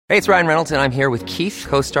Hey, it's Ryan Reynolds, and I'm here with Keith,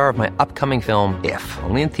 co-star of my upcoming film, If,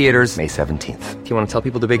 only in theaters May 17th. Do you want to tell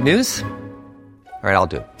people the big news? All right, I'll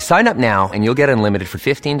do it. Sign up now and you'll get unlimited for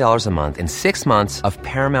 $15 a month and 6 months of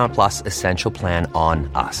Paramount Plus Essential Plan on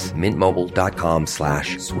us.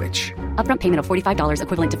 MintMobile.com/switch. Upfront payment of $45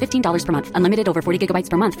 equivalent to $15 per month. Unlimited over 40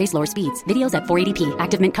 gigabytes per month. Face lower speeds. Videos at 480p.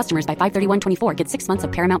 Active Mint customers by 531.24 get 6 months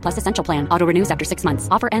of Paramount Plus Essential Plan. Auto renews after 6 months.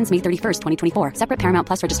 Offer ends May 31st, 2024. Separate Paramount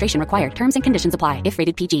Plus registration required. Terms and conditions apply if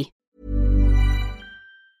rated PG.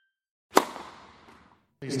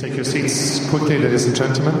 Please take your seats quickly, ladies and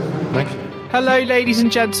gentlemen. Thank you. Hello, ladies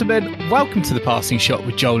and gentlemen. Welcome to The Passing Shot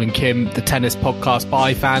with Joel and Kim, the tennis podcast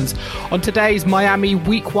by fans. On today's Miami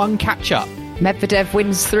Week 1 catch-up, Medvedev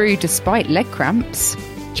wins through despite leg cramps.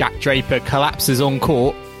 Jack Draper collapses on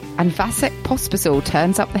court. And Vasek Pospisil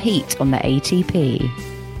turns up the heat on the ATP.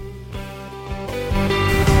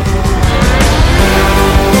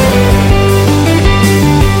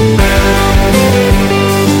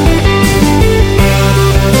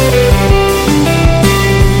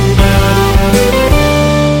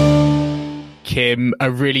 Kim, a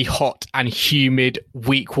really hot and humid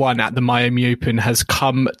week 1 at the Miami Open has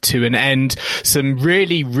come to an end. Some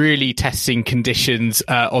really, really testing conditions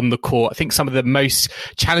on the court. I think some of the most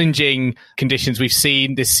challenging conditions we've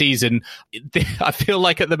seen this season. I feel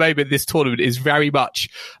like at the moment this tournament is very much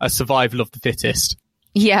a survival of the fittest.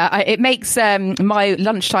 Yeah, it makes my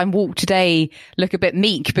lunchtime walk today look a bit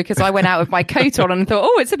meek because I went out with my coat on and thought,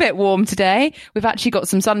 oh, it's a bit warm today. We've actually got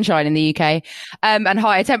some sunshine in the UK and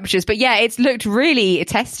higher temperatures. But yeah, it's looked really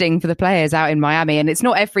testing for the players out in Miami. And it's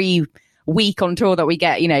not every week on tour that we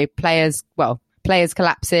get, players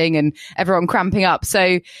collapsing and everyone cramping up.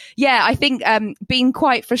 So yeah, I think been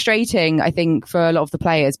quite frustrating, I think, for a lot of the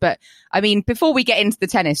players. But I mean, before we get into the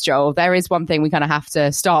tennis, Joel, there is one thing we kind of have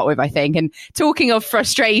to start with, I think. And talking of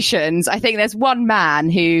frustrations, I think there's one man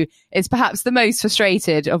who is perhaps the most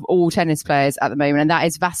frustrated of all tennis players at the moment, and that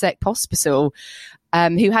is Vasek Pospisil,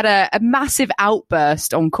 who had a massive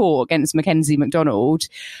outburst on court against Mackenzie McDonald.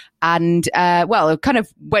 And, it kind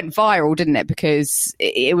of went viral, didn't it? Because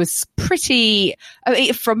it was pretty,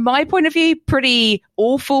 from my point of view, pretty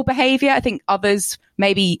awful behaviour. I think others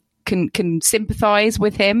maybe can sympathise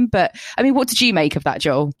with him. But, I mean, what did you make of that,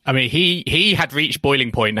 Joel? I mean, he had reached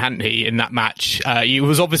boiling point, hadn't he, in that match? He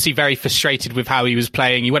was obviously very frustrated with how he was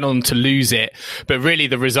playing. He went on to lose it. But really,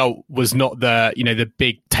 the result was not the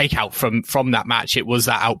big takeout from that match. It was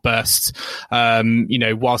that outburst,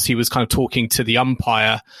 whilst he was kind of talking to the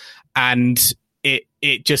umpire. And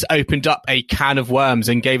it just opened up a can of worms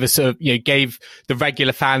and gave us gave the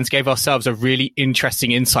regular fans, gave ourselves a really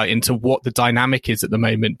interesting insight into what the dynamic is at the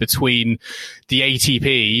moment between the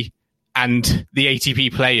ATP and the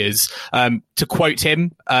ATP players. To quote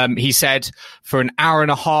him, he said, for an hour and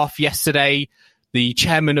a half yesterday, the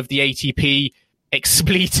chairman of the ATP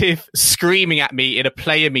expletive screaming at me in a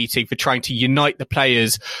player meeting for trying to unite the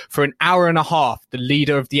players. For an hour and a half, the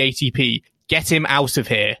leader of the ATP, get him out of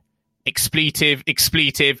here. Expletive.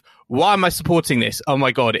 Why am I supporting this? Oh my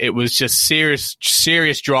God. It was just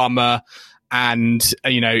serious drama. And,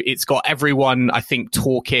 it's got everyone, I think,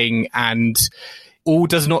 talking, and all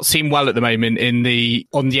does not seem well at the moment on the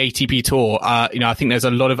ATP tour. I think there's a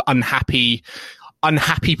lot of unhappy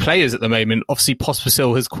players at the moment. Obviously,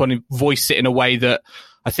 Pospisil has kind of voiced it in a way that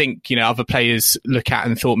I think, other players look at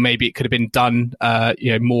and thought maybe it could have been done,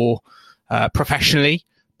 more professionally.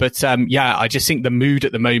 But I just think the mood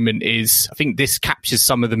at the moment I think this captures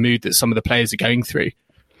some of the mood that some of the players are going through.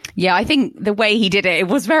 Yeah, I think the way he did it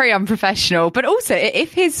was very unprofessional. But also,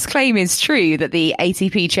 if his claim is true that the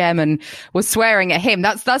ATP chairman was swearing at him,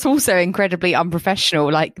 that's also incredibly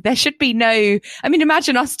unprofessional. Like, there should be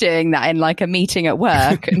imagine us doing that in like a meeting at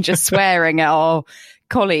work and just swearing at our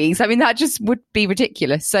colleagues. I mean, that just would be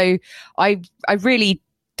ridiculous. So I really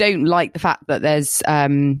don't like the fact that there's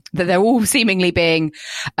that they're all seemingly being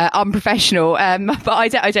unprofessional, but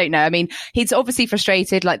I don't know. I mean, he's obviously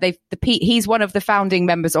frustrated. Like he's one of the founding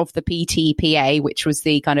members of the PTPA, which was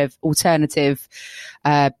the kind of alternative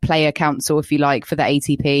player council, if you like, for the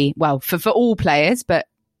ATP. Well, for all players, but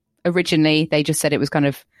originally they just said it was kind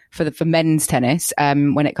of for men's tennis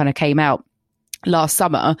when it kind of came out last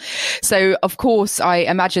summer. So, of course, I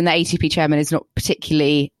imagine the ATP chairman is not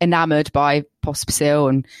particularly enamoured by Pospisil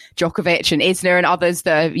and Djokovic and Isner and others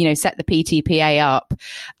that, set the PTPA up.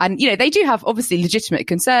 And, they do have obviously legitimate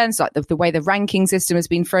concerns, like the way the ranking system has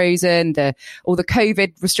been frozen, all the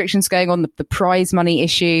COVID restrictions going on, the prize money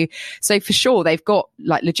issue. So for sure, they've got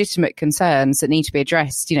like legitimate concerns that need to be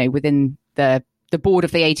addressed, within the the board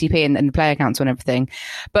of the ATP and the player council and everything.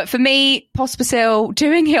 But for me, Pospisil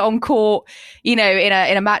doing it on court, in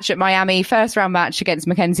a match at Miami, first round match against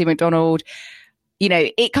Mackenzie McDonald,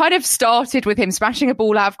 it kind of started with him smashing a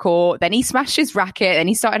ball out of court. Then he smashed his racket and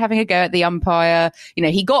he started having a go at the umpire.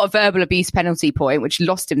 He got a verbal abuse penalty point, which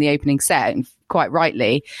lost him the opening set, and quite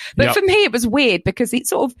rightly. But for me, it was weird because it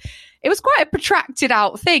was quite a protracted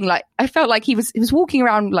out thing. Like, I felt like he was walking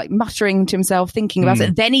around like muttering to himself, thinking about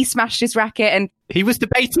it. Then he smashed his racket and he was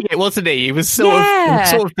debating it, wasn't he? He was sort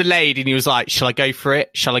of delayed, and he was like, shall I go for it?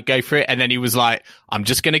 Shall I go for it? And then he was like, I'm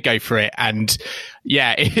just going to go for it. And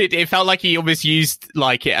yeah, it felt like he almost used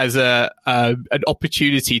like it as an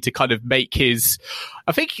opportunity to kind of make his,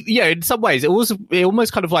 I think, in some ways it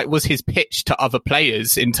almost kind of like was his pitch to other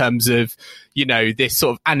players in terms of, this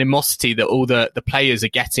sort of animosity that all the players are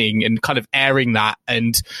getting, and kind of airing that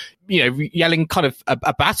and, yelling kind of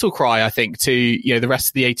a battle cry, I think, to, the rest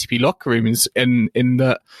of the ATP locker room in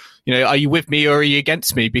the, are you with me or are you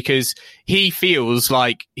against me? Because he feels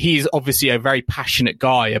like he's obviously a very passionate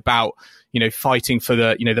guy about, fighting for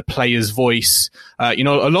the player's voice,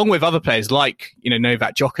 along with other players like,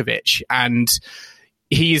 Novak Djokovic. And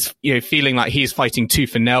he's, feeling like he's fighting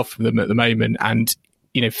tooth and nail for them at the moment. And,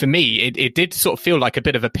 for me, it did sort of feel like a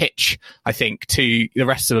bit of a pitch, I think, to the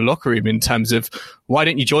rest of the locker room in terms of, why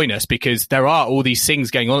don't you join us? Because there are all these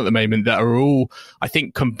things going on at the moment that are all, I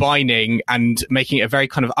think, combining and making it a very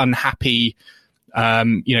kind of unhappy,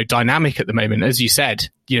 dynamic at the moment. As you said,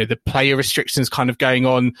 the player restrictions kind of going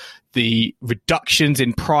on, the reductions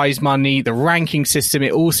in prize money, the ranking system,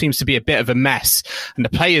 it all seems to be a bit of a mess, and the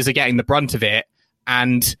players are getting the brunt of it.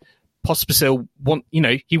 And Pospisil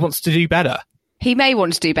he wants to do better. He may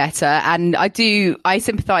want to do better, and I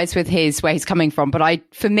sympathise with where he's coming from, but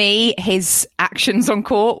for me, his actions on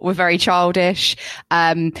court were very childish.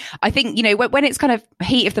 I think, when it's kind of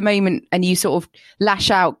heat of the moment and you sort of lash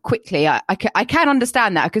out quickly, I can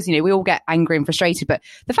understand that, because, we all get angry and frustrated, but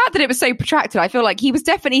the fact that it was so protracted, I feel like he was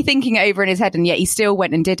definitely thinking it over in his head, and yet he still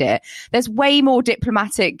went and did it. There's way more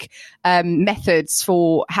diplomatic methods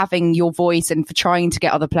for having your voice and for trying to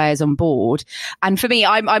get other players on board. And for me,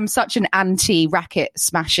 I'm such an anti-racket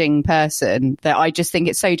smashing person that I just think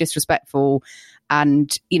it's so disrespectful.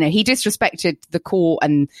 And, he disrespected the court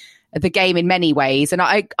and the game in many ways. And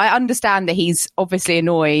I understand that he's obviously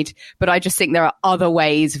annoyed, but I just think there are other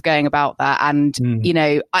ways of going about that. And,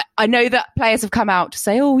 I know that players have come out to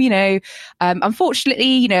say,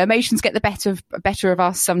 unfortunately, emotions get the better of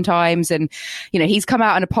us sometimes. And, he's come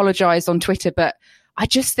out and apologized on Twitter, but I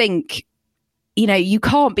just think, you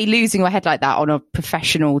can't be losing your head like that on a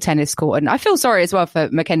professional tennis court. And I feel sorry as well for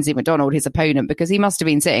Mackenzie McDonald, his opponent, because he must have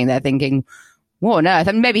been sitting there thinking, what on earth?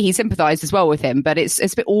 And maybe he sympathised as well with him, but it's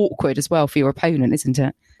a bit awkward as well for your opponent, isn't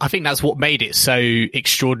it? I think that's what made it so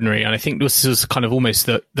extraordinary. And I think this was kind of almost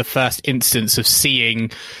the first instance of seeing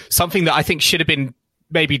something that I think should have been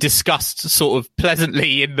maybe discussed sort of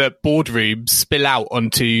pleasantly in the boardroom spill out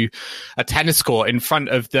onto a tennis court in front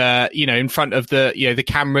of the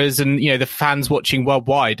cameras and, the fans watching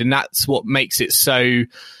worldwide. And that's what makes it so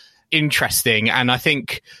interesting. And I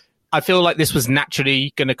feel like this was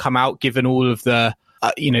naturally going to come out given all of the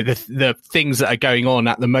things that are going on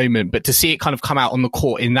at the moment, but to see it kind of come out on the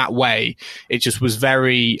court in that way, it was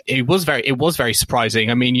very surprising.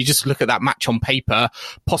 I mean, you just look at that match on paper,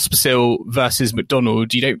 Pospisil versus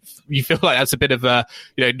McDonald, you feel like that's a bit of a,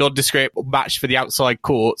 nondescript match for the outside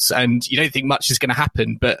courts, and you don't think much is going to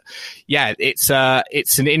happen. But yeah, it's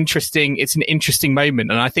an interesting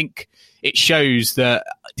moment. And I think it shows that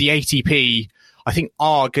the ATP, I think,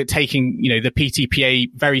 are taking, the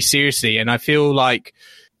PTPA very seriously. And I feel like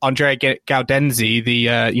Andrea Gaudenzi, the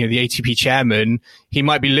ATP chairman, he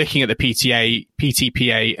might be looking at the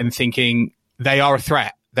PTPA and thinking they are a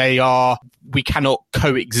threat. We cannot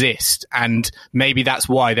coexist. And maybe that's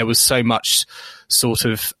why there was so much sort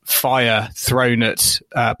of fire thrown at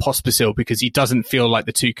Pospisil, because he doesn't feel like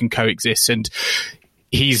the two can coexist, and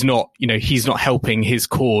he's not helping his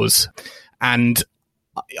cause. And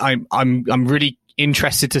I'm really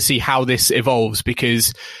interested to see how this evolves,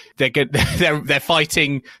 because they're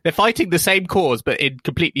fighting the same cause but in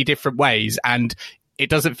completely different ways, and it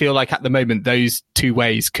doesn't feel like at the moment those two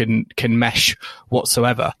ways can mesh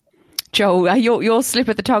whatsoever. Joel, your slip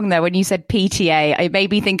of the tongue there when you said PTA, it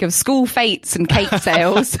made me think of school fetes and cake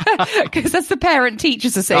sales, because that's the Parent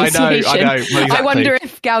Teachers Association. I know. Well, exactly. I wonder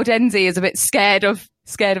if Gaudenzi is a bit scared of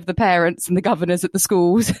the parents and the governors at the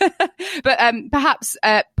schools. But perhaps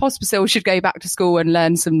Pospisil should go back to school and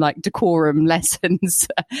learn some decorum lessons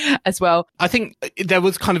as well. I think there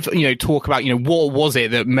was kind of talk about what was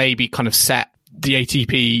it that maybe kind of set the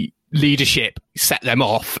ATP leadership, set them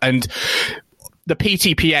off. And the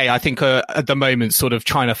PTPA, I think, are at the moment sort of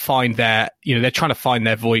trying to find they're trying to find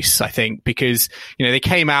their voice, I think, because, they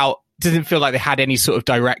came out, didn't feel like they had any sort of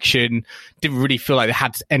direction, didn't really feel like they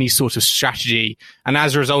had any sort of strategy. And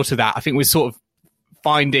as a result of that, I think we're sort of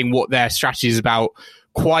finding what their strategy is about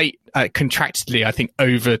quite contractedly, I think,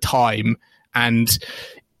 over time. And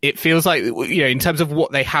it feels like, in terms of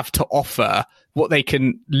what they have to offer, what they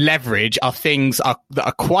can leverage are things that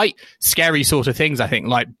are quite scary sort of things, I think,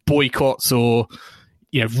 like boycotts or,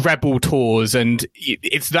 rebel tours. And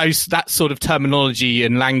it's that sort of terminology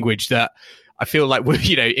and language that I feel like,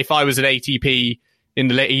 if I was an ATP in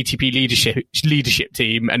the ATP leadership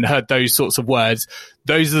team and heard those sorts of words,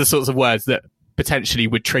 those are the sorts of words that potentially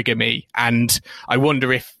would trigger me. And I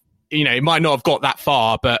wonder if, it might not have got that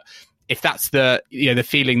far, but if that's the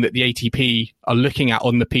feeling that the ATP are looking at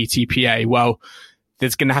on the PTPA, well,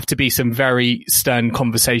 there's going to have to be some very stern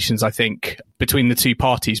conversations, I think, between the two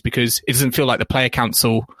parties, because it doesn't feel like the player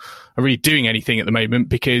council are really doing anything at the moment,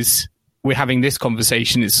 because we're having this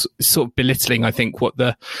conversation. It's sort of belittling, I think, what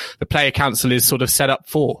the player council is sort of set up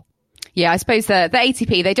for. Yeah, I suppose the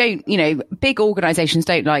ATP, they don't, big organisations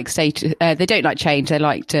don't like they don't like change. They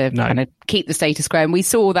like to kind of keep the status quo. And we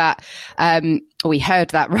saw that, we heard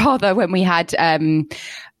that rather, when we had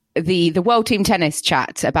the World Team Tennis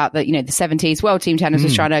chat about the 70s. World Team Tennis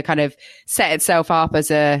was trying to kind of set itself up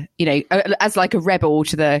as as like a rebel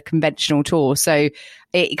to the conventional tour. So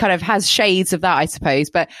it kind of has shades of that, I suppose.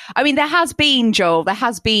 But I mean, there has been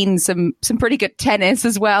some pretty good tennis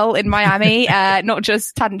as well in Miami, not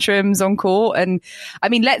just tantrums on court. And I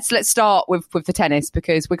mean, let's start with the tennis,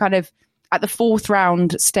 because we're kind of at the fourth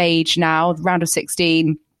round stage now, round of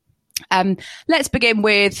 16. Let's begin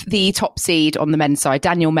with the top seed on the men's side,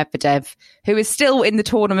 Daniil Medvedev, who is still in the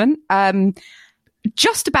tournament.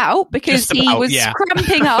 Just about, because he was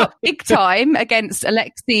cramping up big time against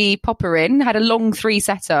Alexei Popyrin, had a long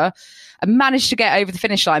 3-setter and managed to get over the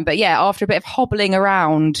finish line. But yeah, after a bit of hobbling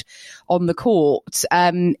around on the court,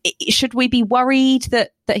 should we be worried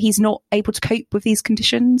that he's not able to cope with these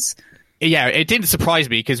conditions? Yeah, it didn't surprise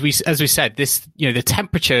me, because as we said, this, the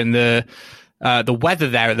temperature and the weather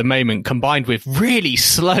there at the moment, combined with really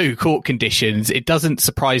slow court conditions, it doesn't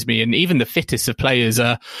surprise me. And even the fittest of players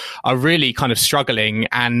are really kind of struggling.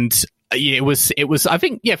 And it was, I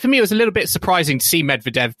think, for me, it was a little bit surprising to see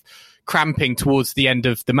Medvedev cramping towards the end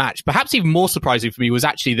of the match. Perhaps even more surprising for me was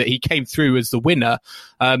actually that he came through as the winner.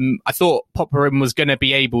 I thought Popyrin was going to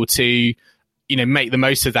be able to, make the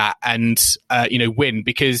most of that and, win,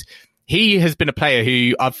 because he has been a player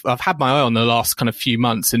who I've had my eye on the last kind of few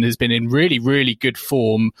months and has been in really, really good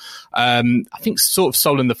form. I think sort of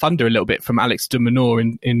stolen the thunder a little bit from Alex de Minaur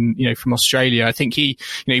in from Australia. I think he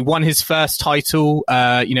won his first title,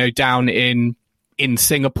 down in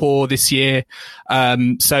Singapore this year.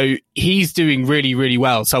 So he's doing really, really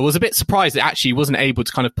well. So I was a bit surprised that actually he wasn't able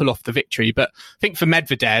to kind of pull off the victory. But I think for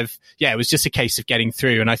Medvedev, it was just a case of getting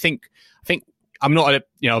through. And I think I'm not a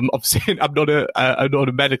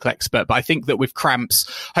medical expert, but I think that with cramps,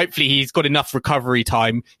 hopefully he's got enough recovery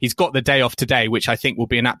time. He's got the day off today, which I think will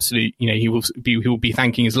be an absolute, he will be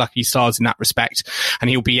thanking his lucky stars in that respect. And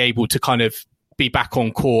he'll be able to kind of be back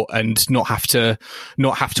on court and not have to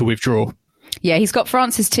withdraw. Yeah, he's got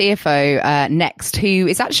Francis Tiafoe next, who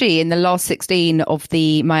is actually in the last 16 of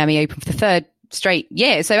the Miami Open for the third straight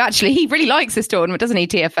year. So actually he really likes this tournament, doesn't he,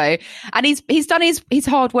 Tiafoe? And he's done his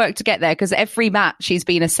hard work to get there, because every match he's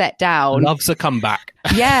been a set down. Loves a comeback.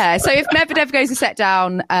 Yeah. So if Medvedev goes a set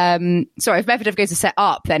down, if Medvedev goes a set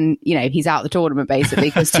up, then, he's out the tournament basically,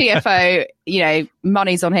 because Tiafoe,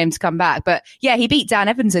 money's on him to come back. But yeah, he beat Dan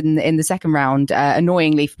Evans in the second round,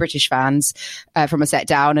 annoyingly for British fans, from a set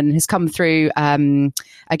down, and has come through,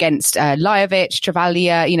 against, Lajovic,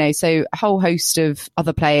 Travaglia, so a whole host of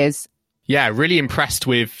other players. Yeah, really impressed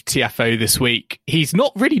with Tiafoe this week. He's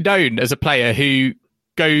not really known as a player who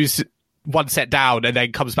goes one set down and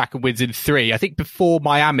then comes back and wins in 3. I think before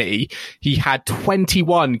Miami, he had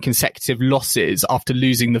 21 consecutive losses after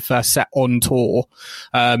losing the first set on tour,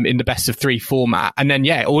 in the best of 3 format. And then,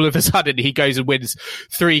 all of a sudden he goes and wins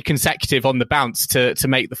 3 consecutive on the bounce to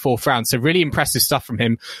make the 4th round. So really impressive stuff from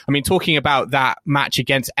him. I mean, talking about that match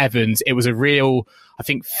against Evans, it was a real, I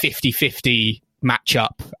think, 50-50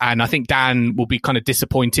 matchup, and I think Dan will be kind of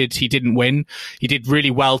disappointed he didn't win. He did really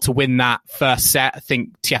well to win that first set. I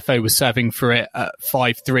think Tiafoe was serving for it at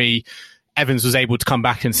 5-3. Evans was able to come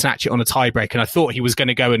back and snatch it on a tiebreak, and I thought he was going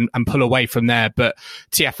to go and pull away from there, but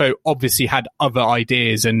Tiafoe obviously had other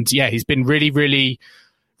ideas, and he's been really, really,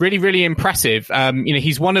 really, really impressive.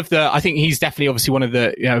 He's one of the, I think he's definitely obviously one of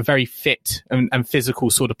the very fit and physical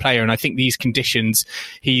sort of player, and I think these conditions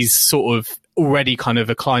he's sort of already kind of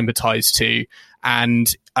acclimatized to, And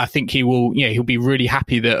I think he'll be really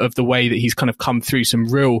happy of the way that he's kind of come through some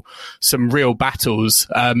real battles.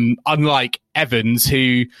 Unlike Evans,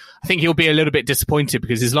 who I think he'll be a little bit disappointed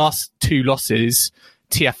because his last two losses,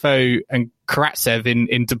 TFO and Karatsev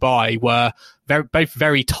in Dubai, were both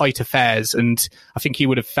very tight affairs. And I think he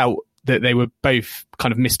would have felt that they were both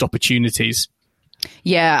kind of missed opportunities.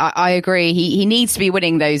 Yeah, I agree. He needs to be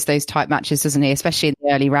winning those tight matches, doesn't he? Especially in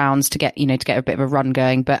the early rounds to get a bit of a run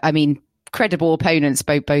going. But I mean, credible opponents,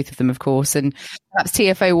 both of them, of course. And perhaps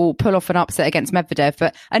TFO will pull off an upset against Medvedev.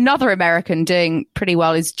 But another American doing pretty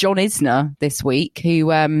well is John Isner this week,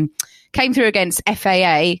 who came through against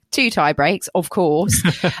FAA, 2 tie breaks, of course.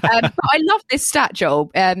 But I love this stat,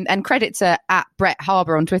 Joel, and credit to @Brett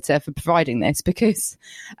Harbour on Twitter for providing this, because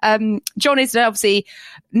John Isner, obviously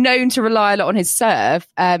known to rely a lot on his serve.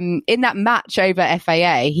 In that match over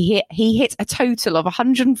FAA, he hit a total of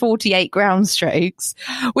 148 ground strokes,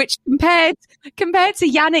 which compared to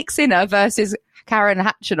Yannick Sinner versus Karen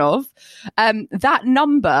Khachanov, that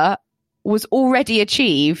number was already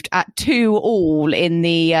achieved at 2-all in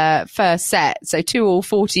the first set. So 2-all,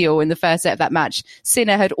 40-all in the first set of that match.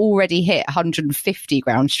 Sinner had already hit 150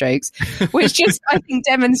 ground strokes, which just, I think,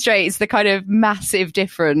 demonstrates the kind of massive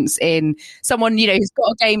difference in someone, who's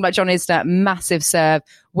got a game like John Isner, massive serve,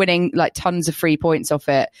 winning like tons of free points off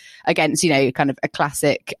it against, kind of a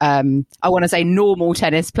classic, I want to say normal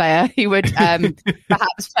tennis player who would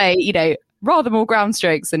perhaps play, rather more ground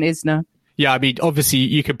strokes than Isner. Yeah, I mean, obviously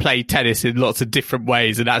you can play tennis in lots of different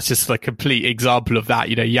ways, and that's just a complete example of that.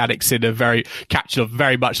 Yannick Sinner, Khachanov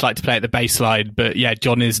very much like to play at the baseline, but yeah,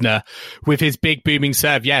 John Isner with his big booming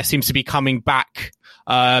serve, seems to be coming back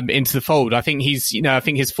into the fold. I think I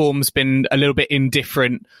think his form's been a little bit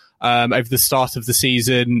indifferent over the start of the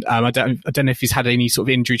season. I don't know if he's had any sort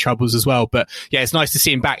of injury troubles as well, but yeah, it's nice to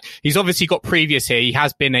see him back. He's obviously got previous here. He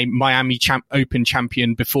has been a Miami Open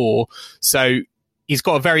champion before, so he's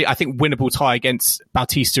got a very, I think, winnable tie against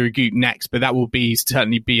Bautista Agut next, but that will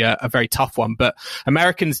certainly be a very tough one. But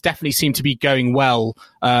Americans definitely seem to be going well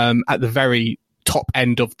at the very top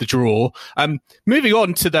end of the draw. Moving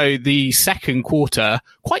on to, though, the second quarter,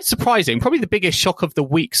 quite surprising, probably the biggest shock of the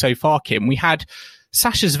week so far, Kim. We had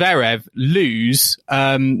Sasha Zverev lose,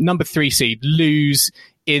 number 3 seed, lose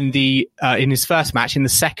in his first match in the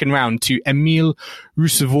second round to Emil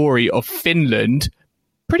Ruusuvuori of Finland.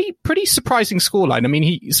 Pretty surprising scoreline. I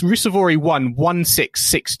mean, Ruusuvuori won 1-6,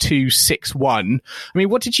 6-2, 6-1. I mean,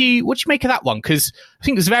 what did you make of that one? Because I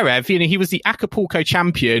think Zverev, he was the Acapulco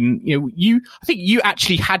champion. I think you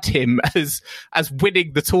actually had him as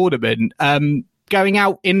winning the tournament, going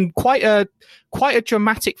out in quite a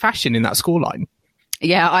dramatic fashion in that scoreline.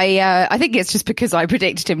 Yeah, I think it's just because I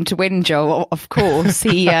predicted him to win, Joel. Of course,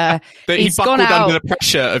 he's buckled gone out under the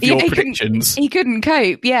pressure of your predictions. He couldn't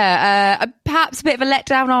cope. Yeah, perhaps a bit of a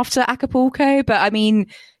letdown after Acapulco, but I mean,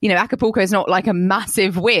 Acapulco is not like a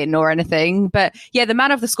massive win or anything. But yeah, the man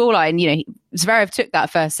of the scoreline, Zverev took that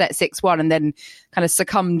first set 6-1 and then kind of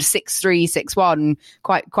succumbed 6-3, 6-1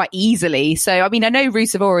 quite easily. So, I mean, I know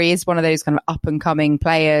Ruusuvuori is one of those kind of up and coming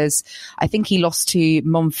players. I think he lost to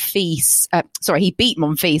Monfils. He beat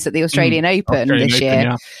Monfils at the Australian Open this year.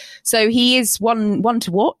 Yeah. So he is one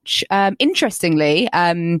to watch. Interestingly,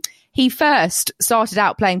 he first started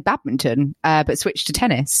out playing badminton, but switched to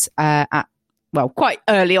tennis quite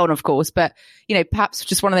early on, of course, but, perhaps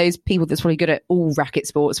just one of those people that's probably good at all racket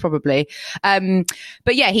sports, probably.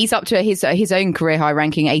 But yeah, he's up to his own career high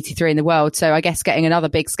ranking, 83 in the world. So I guess getting another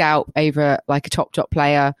big scalp over like a top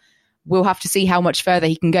player, we'll have to see how much further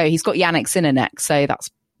he can go. He's got Yannick Sinner next. So that's,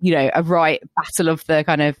 a right battle of the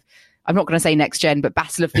kind of, I'm not going to say next gen, but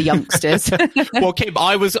battle of the youngsters. Well, Kim,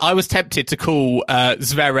 I was tempted to call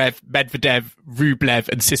Zverev, Medvedev, Rublev,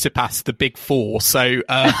 and Tsitsipas the big four. So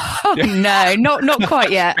no, not quite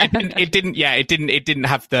yet. It didn't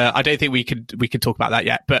have the. I don't think we could talk about that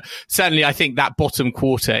yet. But certainly, I think that bottom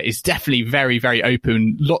quarter is definitely very, very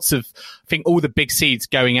open. Lots of, I think, all the big seeds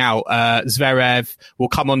going out. Zverev will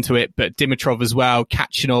come onto it, but Dimitrov as well,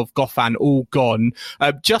 Khachanov, Goffin, all gone.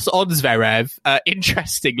 Just on Zverev,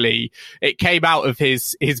 interestingly, it came out of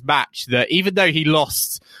his match that even though he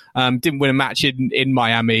lost, didn't win a match in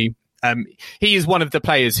Miami, he is one of the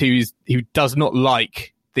players who does not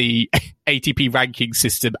like the ATP ranking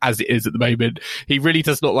system as it is at the moment. He really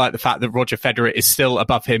does not like the fact that Roger Federer is still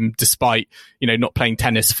above him despite, not playing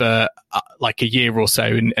tennis for like a year or so,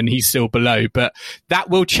 and he's still below. But that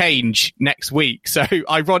will change next week. So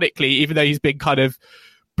ironically, even though he's been kind of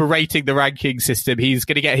berating the ranking system, he's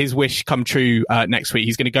going to get his wish come true next week.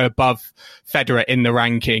 He's going to go above Federer in the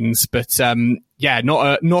rankings. But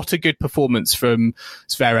not a good performance from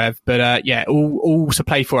Zverev, but all to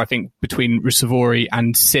play for, I think, between Ruusuvuori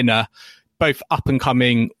and Sinner, both up and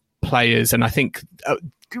coming players, and I think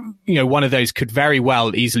one of those could very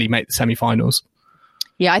well easily make the semi-finals.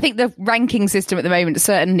 Yeah, I think the ranking system at the moment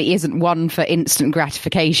certainly isn't one for instant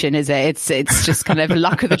gratification, is it? It's just kind of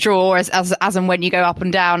luck of the draw as and when you go up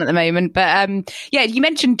and down at the moment. But you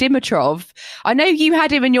mentioned Dimitrov. I know you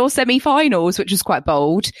had him in your semi-finals, which was quite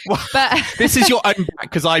bold. But this is your own back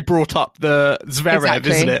because I brought up the Zverev,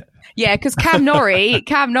 exactly. Isn't it? Yeah, because Cam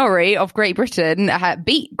Norrie of Great Britain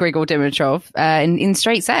beat Grigor Dimitrov in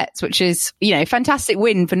straight sets, which is, fantastic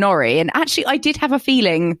win for Norrie. And actually, I did have a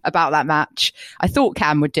feeling about that match. I thought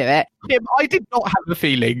Cam would do it. I did not have a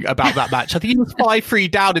feeling about that match. I think he was 5-3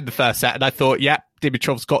 down in the first set, and I thought,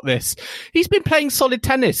 Dimitrov's got this. He's been playing solid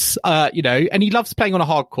tennis, and he loves playing on a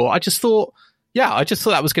hard court. I just thought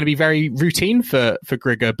that was going to be very routine for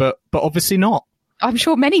Grigor, but obviously not. I'm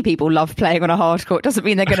sure many people love playing on a hard court. Doesn't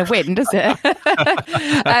mean they're going to win, does it?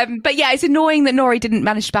 But it's annoying that Norrie didn't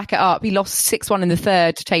manage to back it up. He lost 6-1 in the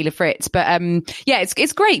third to Taylor Fritz. But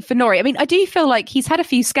it's great for Norrie. I mean, I do feel like he's had a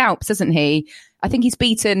few scalps, hasn't he? I think he's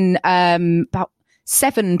beaten about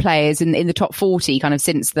 7 players in the top 40 kind of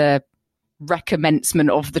since the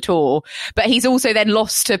recommencement of the tour. But he's also then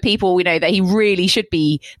lost to people, that he really should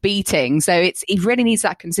be beating. So he really needs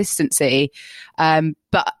that consistency.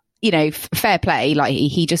 But fair play. Like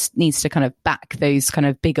he just needs to kind of back those kind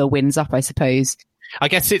of bigger wins up, I suppose. I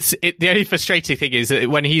guess the only frustrating thing is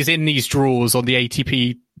that when he's in these draws on the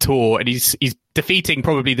ATP tour and he's defeating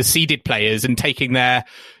probably the seeded players and taking their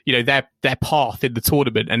path in the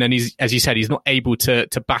tournament, and then he's, as you said, he's not able to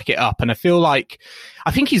back it up. And I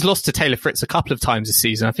think he's lost to Taylor Fritz a couple of times this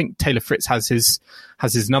season. I think Taylor Fritz has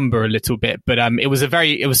his number a little bit, but it was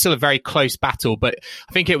still a very close battle. But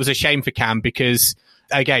I think it was a shame for Cam because,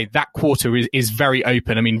 again, that quarter is very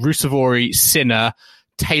open. I mean, Ruusuvuori, Sinner,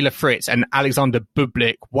 Taylor Fritz and Alexander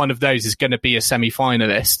Bublik, one of those is going to be a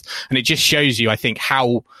semi-finalist. And it just shows you, I think,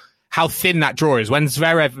 how thin that draw is. When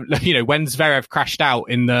Zverev crashed out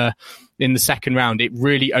in the second round, it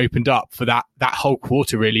really opened up for that whole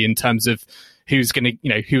quarter, really, in terms of who was going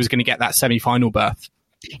to get that semi-final berth.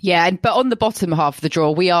 Yeah, but on the bottom half of the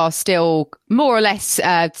draw, we are still more or less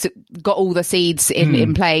got all the seeds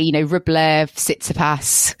in play. Rublev,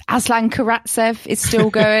 Tsitsipas, Aslan Karatsev is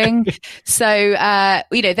still going. So,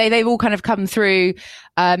 they've all kind of come through.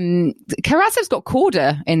 Karatsev's got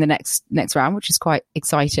Korda in the next round, which is quite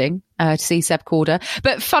exciting to see Seb Korda.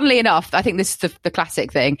 But funnily enough, I think this is the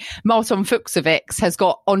classic thing. Marton Fucsovics has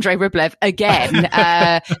got Andrei Rublev again.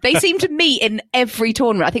 They seem to meet in every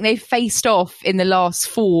tournament. I think they faced off in the last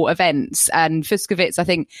 4 events, and Fucsovics, I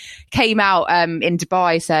think, came out in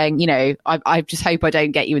Dubai saying, I just hope I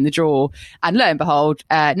don't get you in the draw. And lo and behold,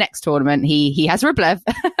 next tournament, he has Rublev.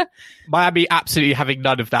 Miami absolutely having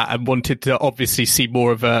none of that and wanted to obviously see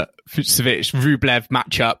more of a Fucsovics-Rublev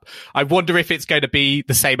matchup. I wonder if it's going to be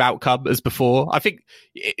the same outcome as before. I think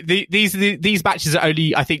these matches are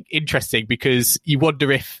only, I think, interesting because you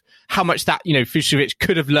wonder how much that, Fucsovics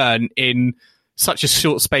could have learned in such a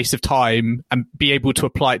short space of time and be able to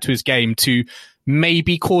apply it to his game to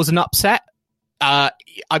maybe cause an upset.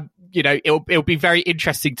 It'll be very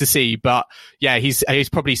interesting to see, but yeah, he's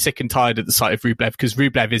probably sick and tired at the sight of Rublev because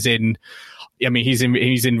Rublev is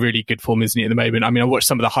he's in really good form, isn't he, at the moment? I mean, I watched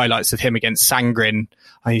some of the highlights of him against Sangrin.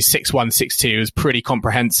 He's 6-1, 6-2. It was pretty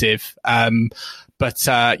comprehensive. But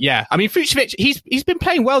I mean, Fucsovics, he's been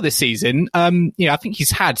playing well this season. I think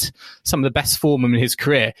he's had some of the best form in his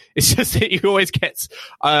career. It's just that he always gets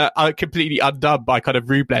completely undone by kind of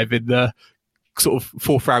Rublev in the sort of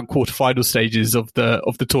 4th round quarterfinal stages of the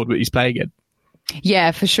tournament he's playing in.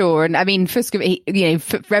 Yeah, for sure. And I mean,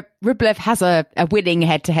 Rublev has a winning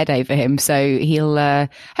head-to-head over him, so he'll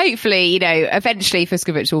hopefully, eventually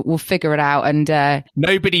Fucsovics will figure it out. And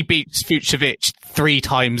nobody beats Fucsovics 3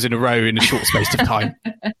 times in a row in a short space of time.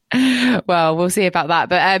 Well, we'll see about that.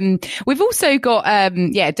 But we've also got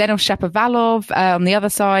Denis Shapovalov on the other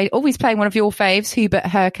side, always playing one of your faves, Hubert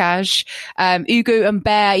Hurkacz, Ugo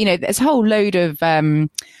Humbert. There's a whole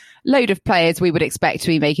load of players we would expect to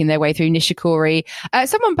be making their way through. Nishikori.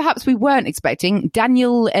 Someone perhaps we weren't expecting,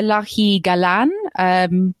 Daniel Elahi Galan.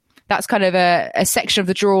 That's kind of a section of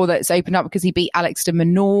the draw that's opened up because he beat Alex de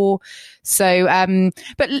Minaur. So,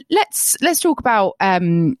 but let's talk about,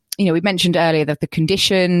 we mentioned earlier that the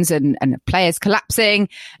conditions and players collapsing.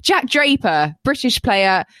 Jack Draper, British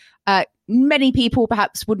player, many people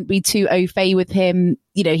perhaps wouldn't be too au fait with him.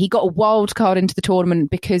 He got a wild card into the tournament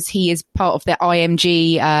because he is part of the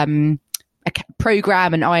IMG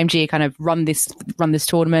program, and IMG kind of run this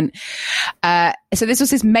tournament. So this was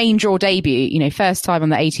his main draw debut, first time on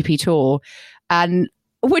the ATP tour. And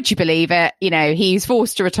would you believe it? He's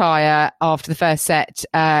forced to retire after the first set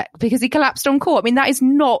because he collapsed on court. I mean, that is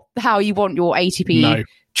not how you want your ATP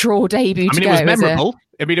draw debut to go. It was memorable.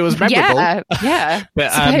 It was memorable. Yeah.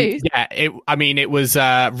 But it was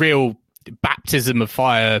a real baptism of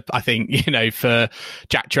fire, I think, for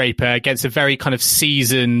Jack Draper against a very kind of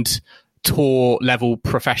seasoned tour level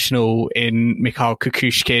professional in Mikhail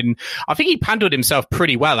Kukushkin. I think he handled himself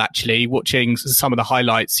pretty well, actually. Watching some of the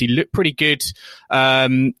highlights, he looked pretty good.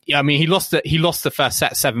 He lost the first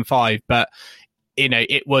set 7-5, but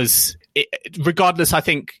regardless, I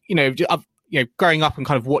think growing up and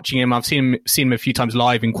kind of watching him, I've seen him a few times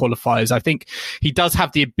live in qualifiers. I think he does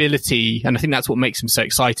have the ability, and I think that's what makes him so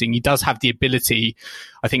exciting. He does have the ability,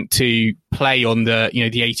 I think, to play on the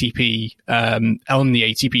ATP on the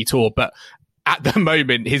ATP tour, but at the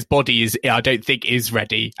moment his body I don't think is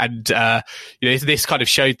ready, and this kind of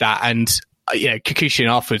showed that. And Kukushkin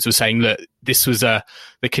afterwards was saying, look, this was the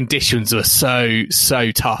conditions were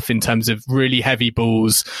so tough in terms of really heavy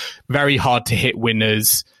balls, very hard to hit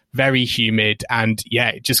winners, very humid, and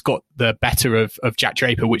it just got the better of Jack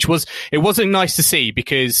Draper, it wasn't nice to see,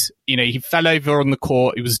 because he fell over on the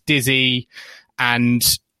court, he was dizzy, and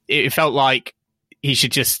it felt like he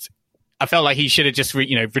should have just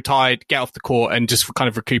retired, get off the court, and just kind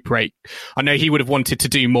of recuperate. I know he would have wanted to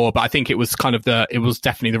do more, but I think it was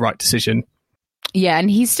definitely the right decision. Yeah,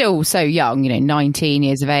 and he's still so young, 19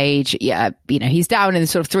 years of age. Yeah, he's down in the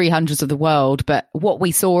sort of 300s of the world, but what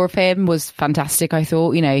we saw of him was fantastic, I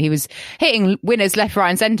thought. He was hitting winners left, right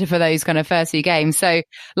and centre for those kind of first few games. So,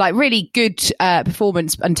 really good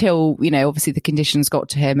performance until, obviously the conditions got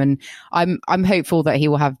to him. And I'm hopeful that he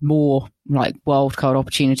will have more, wildcard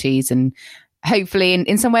opportunities, and hopefully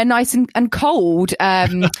in somewhere nice and cold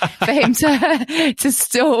for him to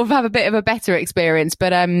sort of have a bit of a better experience.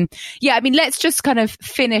 But let's just kind of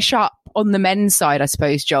finish up on the men's side, I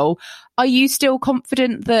suppose. Joel, are you still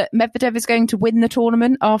confident that Medvedev is going to win the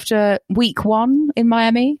tournament after week 1 in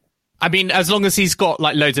Miami? I mean, as long as he's got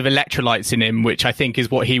loads of electrolytes in him, which I think is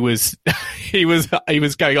what he was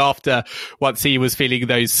going after once he was feeling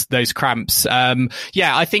those cramps.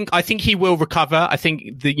 I think he will recover. I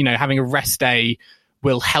think having a rest day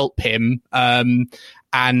will help him.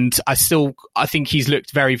 And I think he's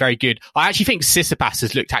looked very, very good. I actually think Tsitsipas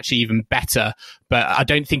has looked actually even better, but I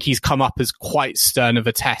don't think he's come up as quite stern of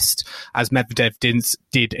a test as Medvedev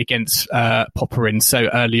did against Popyrin so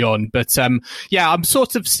early on. But I'm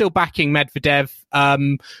sort of still backing Medvedev.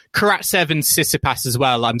 Karatsev and Tsitsipas as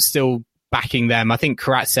well, I'm still backing them. I think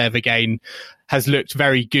Karatsev, again, has looked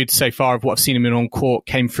very good so far of what I've seen him in on court,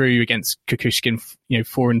 came through against Kukushkin,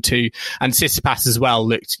 4-2, and Tsitsipas as well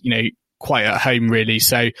looked, quite at home, really.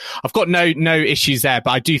 So I've got no issues there,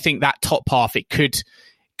 but I do think that top half, it could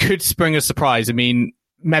spring a surprise. I mean,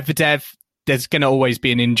 Medvedev, there's going to always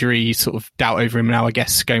be an injury sort of doubt over him now, I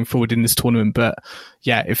guess, going forward in this tournament. But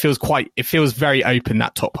it feels very open,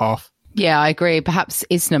 that top half. Yeah, I agree. Perhaps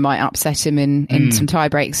Isner might upset him in some tie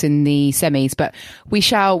breaks in the semis, but we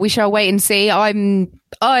shall wait and see. I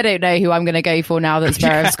don't know who I'm going to go for now that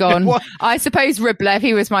Zverev's gone. I suppose Rublev,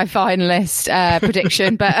 he was my finalist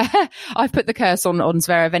prediction, but I've put the curse on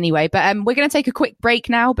Zverev anyway. But we're going to take a quick break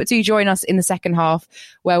now, but do join us in the second half,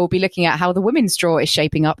 where we'll be looking at how the women's draw is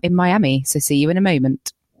shaping up in Miami. So see you in a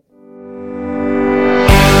moment.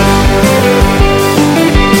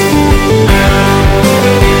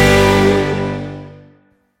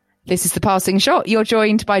 This is The Passing Shot. You're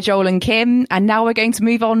joined by Joel and Kim, and now we're going to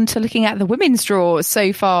move on to looking at the women's draw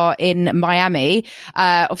so far in Miami.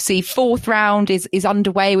 Obviously, 4th round is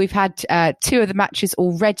underway. We've had 2 of the matches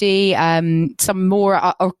already. Some more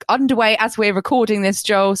are underway as we're recording this,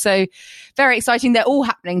 Joel. So very exciting. They're all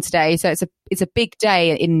happening today. So it's a big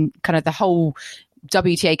day in kind of the whole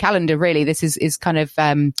WTA calendar, really. This is kind of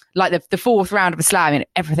like the 4th round of a slam, and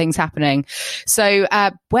everything's happening. So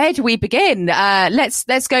where do we begin?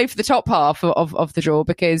 Let's go for the top half of the draw,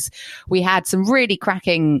 because we had some really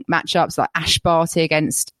cracking matchups like Ash Barty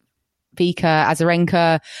against Vika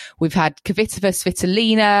Azarenka. We've had Kvitova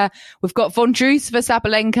Svitolina. We've got Vondrousova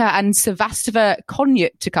Sabalenka and Sevastova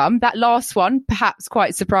Konjuh to come. That last one, perhaps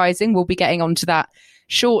quite surprising. We'll be getting onto that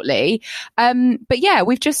shortly. But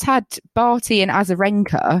we've just had Barty and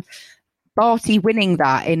Azarenka. Barty winning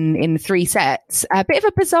that in 3 sets. A bit of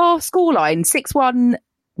a bizarre scoreline, 6-1,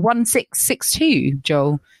 1-6, 6-2,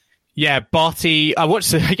 Joel. Yeah, Barty. I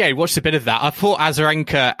watched a bit of that. I thought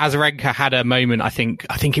Azarenka had a moment. I think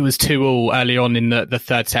it was 2-2 early on in the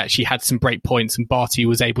third set. She had some break points, and Barty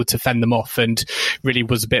was able to fend them off, and really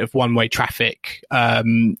was a bit of one-way traffic.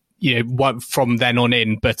 From then on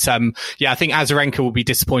in. But I think Azarenka will be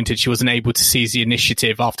disappointed she wasn't able to seize the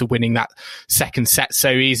initiative after winning that second set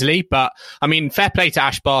so easily. But I mean, fair play to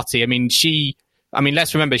Ash Barty.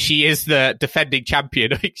 Let's remember, she is the defending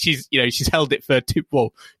champion. I think she's held it for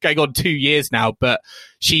going on 2 years now, but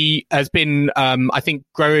she has been,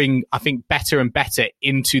 growing, better and better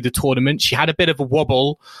into the tournament. She had a bit of a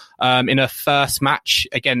wobble, in her first match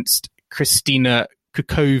against Kristina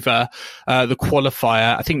Kukovic, the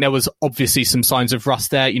qualifier. I think there was obviously some signs of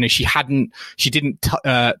rust there. She didn't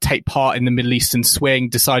take part in the Middle Eastern swing,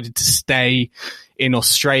 decided to stay in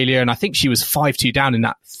Australia, and I think she was 5-2 down in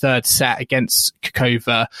that third set against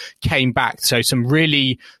Kukovic, came back. So some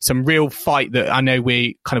real fight that I know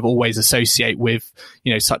we kind of always associate with,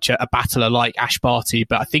 such a battler like Ash Barty.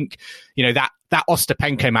 But I think, that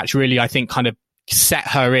Ostapenko match really, I think, kind of set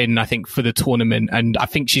her in, I think, for the tournament. And I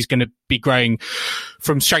think she's going to be growing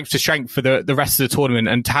from strength to strength for the rest of the tournament.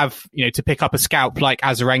 And to have, to pick up a scalp like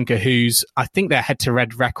Azarenka, whose, I think their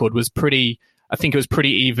head-to-head record was pretty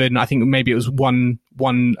even. I think maybe it was one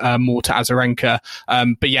more to Azarenka.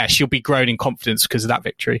 But yeah, she'll be growing in confidence because of that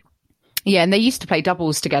victory. Yeah, and they used to play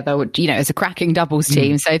doubles together, as a cracking doubles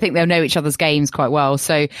team. So I think they'll know each other's games quite well.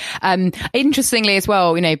 So interestingly as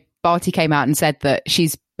well, Barty came out and said that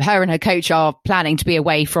her and her coach are planning to be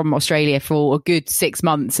away from Australia for a good 6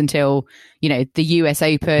 months until, the US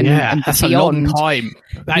Open. Yeah, and that's beyond. A long time.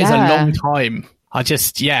 That is a long time.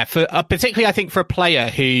 Particularly I think for a player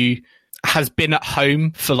who has been at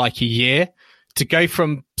home for like a year, to go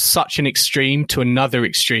from such an extreme to another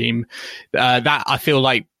extreme, that I feel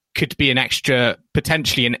like could be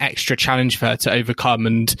potentially an extra challenge for her to overcome.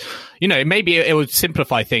 And, maybe it would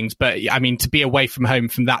simplify things, but I mean, to be away from home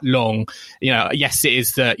from that long, yes, it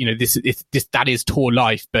is that is tour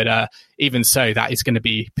life, but even so, that is going to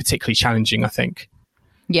be particularly challenging, I think.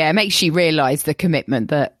 Yeah, it makes you realise the commitment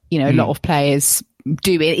that, a lot of players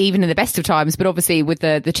do it, even in the best of times. But obviously with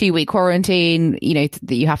the 2-week quarantine,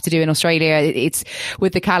 that you have to do in Australia, it's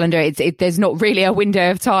with the calendar, there's not really a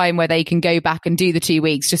window of time where they can go back and do the 2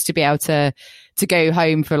 weeks just to be able to go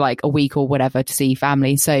home for like a week or whatever to see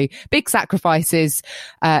family. So big sacrifices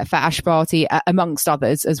for Ash Barty, amongst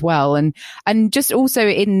others as well. And just also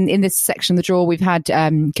in this section of the draw, we've had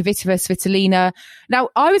Kvitova, Svitolina. Now,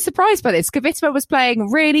 I was surprised by this. Kvitova was playing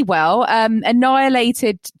really well,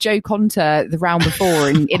 annihilated Jo Konta the round before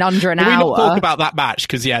in under an hour. We not talk about that match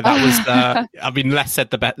because that was less said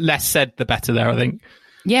the better there, I think.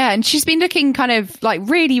 Yeah, and she's been looking kind of like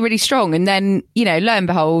really, really strong. And then, lo and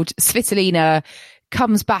behold, Svitolina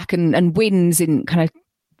comes back and wins in kind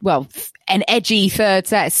of, an edgy third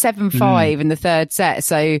set, 7-5 in the third set.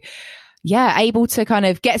 So, yeah, able to kind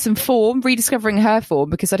of get some form, rediscovering her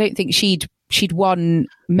form, because I don't think she'd won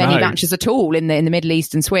many matches at all in the Middle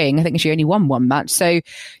Eastern swing. I think she only won one match. So,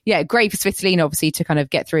 yeah, great for Svitolina, obviously, to kind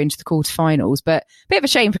of get through into the quarterfinals. But a bit of a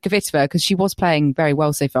shame for Kvitova because she was playing very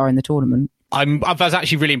well so far in the tournament. I was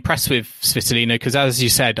actually really impressed with Svitolina because, as you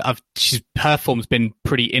said, her form's been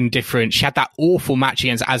pretty indifferent. She had that awful match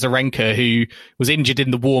against Azarenka, who was injured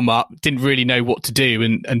in the warm-up, didn't really know what to do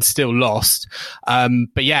and still lost.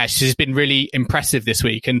 But yeah, she's been really impressive this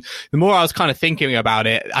week. And the more I was kind of thinking about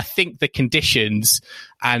it, I think the conditions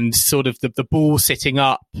and sort of the ball sitting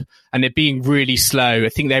up and it being really slow, I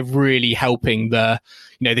think they're really helping the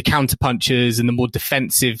counter punchers and the more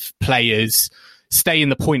defensive players stay in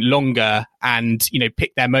the point longer and,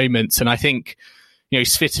 pick their moments. And I think,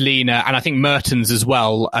 Svitolina and I think Mertens as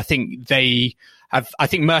well, I think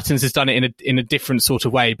Mertens has done it in a different sort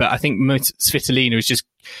of way, but I think Svitolina is just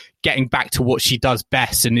getting back to what she does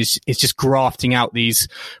best and is just grafting out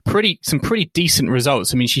some pretty decent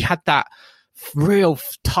results. I mean, she had that real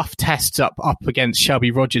tough test up against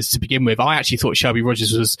Shelby Rogers to begin with. I actually thought Shelby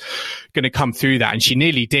Rogers was going to come through that, and she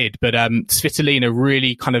nearly did. But Svitolina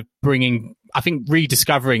really kind of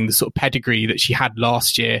rediscovering the sort of pedigree that she had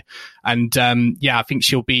last year. And I think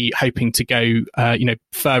she'll be hoping to go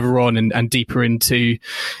further on and deeper into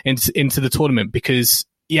the tournament because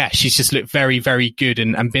she's just looked very, very good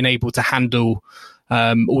and been able to handle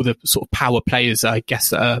all the sort of power players, I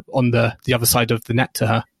guess, on the other side of the net to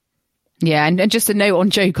her. Yeah, and just a note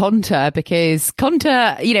on Jo Konjuh, because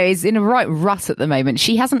Konjuh, is in a right rut at the moment.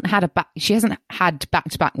 She hasn't had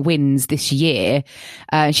back-to-back wins this year.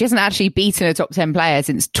 She hasn't actually beaten a top 10 player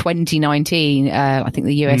since 2019, I think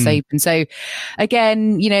the US Open. So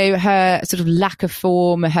again, her sort of lack of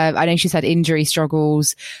form, I know she's had injury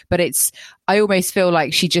struggles, but I almost feel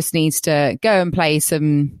like she just needs to go and play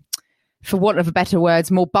some, for want of a better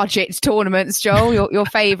words, more budget tournaments, Joel, your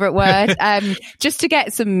favourite word, just to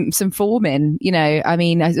get some form in, I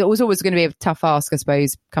mean, it was always going to be a tough ask, I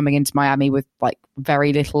suppose, coming into Miami with like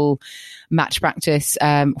very little match practice,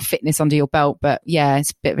 fitness under your belt. But yeah,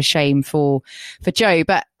 it's a bit of a shame for Jo.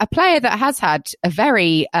 But a player that has had a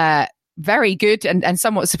very good and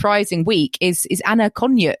somewhat surprising week is Anna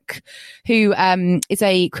Konjuh, who is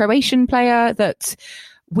a Croatian player that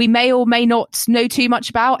we may or may not know too much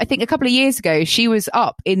about. I think a couple of years ago, she was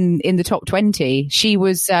up in the top 20. She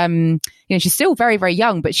was, she's still very, very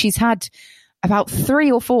young, but she's had about 3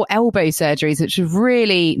 or 4 elbow surgeries, which have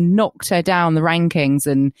really knocked her down the rankings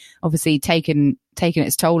and obviously taken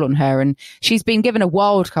its toll on her. And she's been given a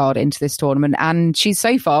wild card into this tournament, and she's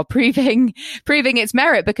so far proving its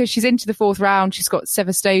merit, because she's into the 4th round. She's got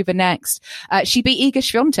Sevastova next. She beat Iga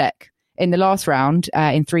Swiatek in the last round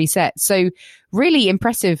in 3 sets. So really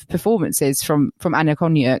impressive performances from Anna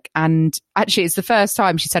Konjuh. And actually, it's the first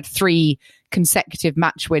time she's had 3 consecutive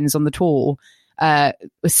match wins on the tour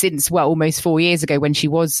since, almost 4 years ago, when she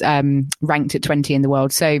was ranked at 20 in the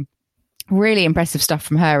world. So really impressive stuff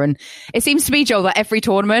from her. And it seems to be, Joel, that every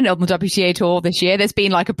tournament on the WTA tour this year, there's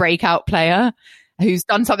been like a breakout player who's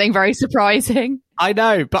done something very surprising. I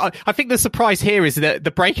know, but I think the surprise here is that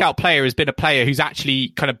the breakout player has been a player who's actually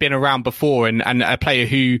kind of been around before, and a player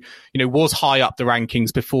who, was high up the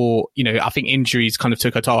rankings before, I think injuries kind of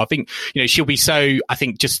took her toll. I think, she'll be so, I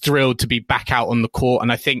think, just thrilled to be back out on the court.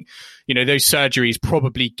 And I think, those surgeries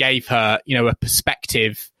probably gave her, a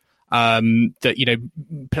perspective that,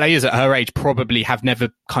 players at her age probably have never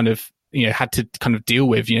kind of, had to kind of deal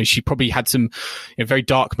with. She probably had some very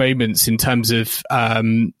dark moments in terms of,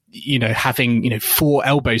 having, 4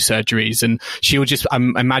 elbow surgeries, and she'll just,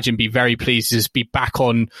 imagine, be very pleased to just be back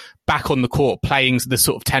on the court playing the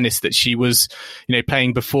sort of tennis that she was,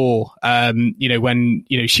 playing before, when,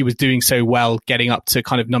 she was doing so well, getting up to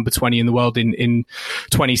kind of number 20 in the world in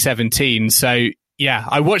 2017. So, yeah,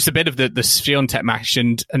 I watched a bit of the Swiatek match,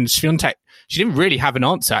 and Swiatek, she didn't really have an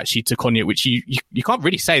answer actually to Konjuh, which you can't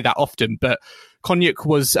really say that often, but Konjuh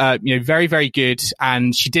was, very, very good,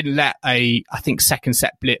 and she didn't let I think second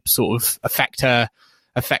set blip sort of affect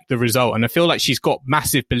the result. And I feel like she's got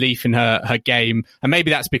massive belief in her game, and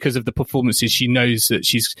maybe that's because of the performances she knows that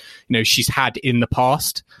she's had in the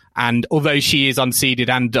past. And although she is unseeded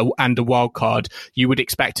and a wild card, you would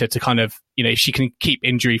expect her to kind of, if she can keep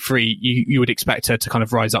injury free, you would expect her to kind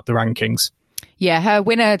of rise up the rankings. Yeah, her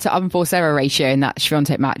winner to unforced error ratio in that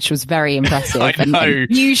Swiatek match was very impressive. I know. And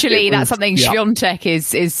usually that's something Swiatek is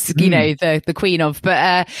the queen of.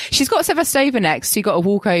 But she's got Sevastova next, who got a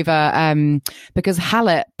walkover because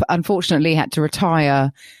Halep unfortunately had to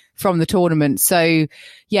retire from the tournament. So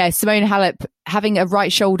yeah, Simona Halep having a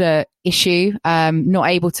right shoulder issue, not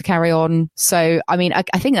able to carry on. So I mean, I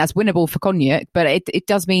think that's winnable for Konjuh, but it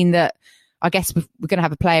does mean that I guess we're going to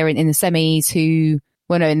have a player in the semis who.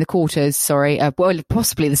 Well, no, in the quarters, sorry.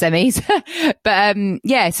 Possibly the semis. But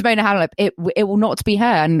Simona Halep, it will not be her.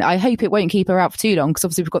 And I hope it won't keep her out for too long, because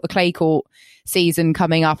obviously we've got the clay court season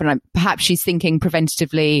coming up, and perhaps she's thinking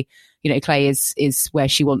preventatively, clay is where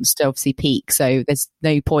she wants to obviously peak. So there's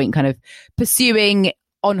no point kind of pursuing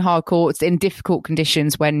on hard courts in difficult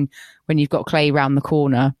conditions when you've got clay round the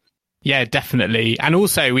corner. Yeah, definitely. And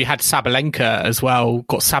also we had Sabalenka as well.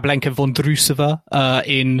 Got Sabalenka Vondrousova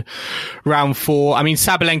in round 4. I mean,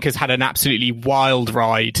 Sabalenka's had an absolutely wild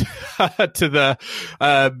ride to the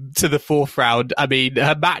 4th round. I mean,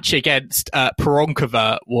 her match against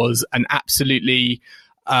Pironkova was an absolutely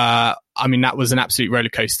that was an absolute roller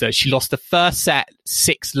coaster. She lost the first set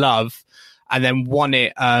 6-love and then won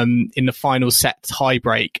it in the final set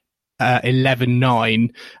tiebreak.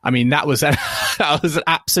 11-9. I mean, that was an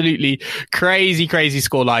absolutely crazy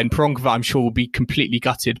scoreline. Pironkova, I'm sure, will be completely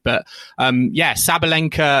gutted. But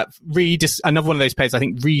Sabalenka, another one of those players, I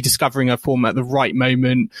think, rediscovering her form at the right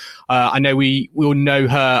moment. I know we all know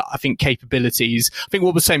her, I think, capabilities. I think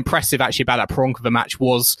what was so impressive actually about that Pironkova match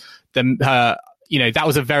was her that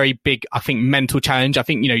was a very big, I think, mental challenge. I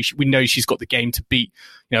think, we know she's got the game to beat,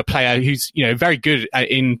 a player who's, very good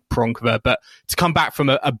in Pironkova, but to come back from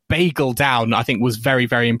a bagel down, I think was very,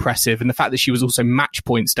 very impressive. And the fact that she was also match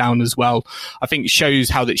points down as well, I think shows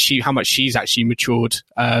how much she's actually matured,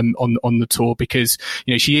 on the tour, because,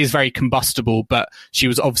 she is very combustible, but she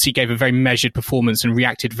was obviously gave a very measured performance and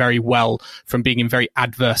reacted very well from being in very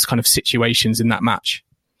adverse kind of situations in that match.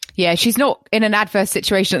 Yeah, she's not in an adverse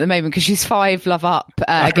situation at the moment because she's 5-love up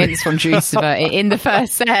against Andreescu-Anisimova in the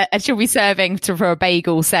first set, and she'll be serving for a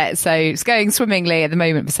bagel set. So it's going swimmingly at the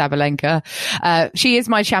moment for Sabalenka. She is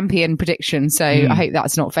my champion prediction, so I hope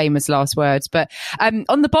that's not famous last words. But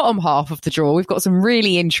on the bottom half of the draw, we've got some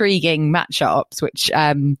really intriguing matchups, which...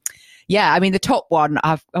 the top one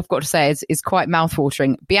I've got to say is quite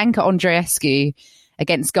mouthwatering. Bianca Andreescu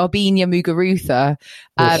against Garbiñe Muguruza.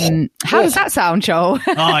 How does that sound, Joel?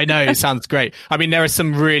 I know, it sounds great. I mean, there are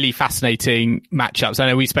some really fascinating matchups. I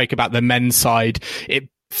know we spoke about the men's side, it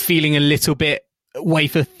feeling a little bit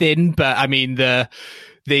wafer thin, but I mean, the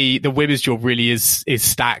women's draw really is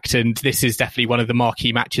stacked, and this is definitely one of the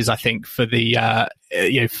marquee matches, I think, for the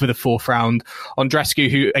for the fourth round. Andreescu,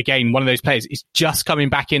 who again, one of those players, is just coming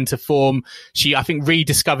back into form. She, I think,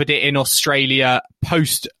 rediscovered it in Australia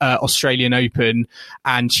post Australian Open,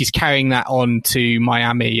 and she's carrying that on to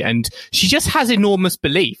Miami, and she just has enormous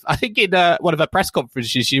belief. I think in one of her press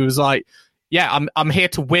conferences, she was like, yeah, I'm here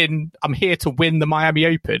to win. I'm here to win the Miami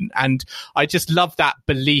Open. And I just love that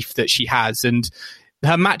belief that she has. And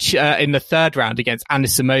her match in the third round against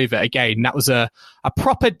Anisimova, again, that was a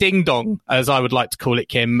proper ding-dong, as I would like to call it,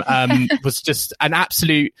 Kim, was just an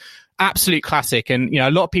absolute classic. And, a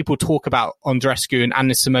lot of people talk about Andreescu and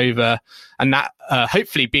Anisimova and that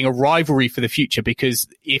hopefully being a rivalry for the future, because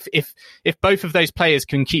if both of those players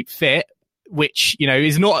can keep fit, which,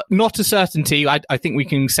 is not a certainty, I think we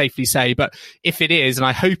can safely say, but if it is, and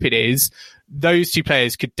I hope it is, those two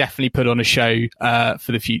players could definitely put on a show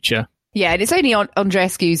for the future. Yeah, and it's only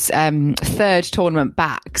Andreescu's third tournament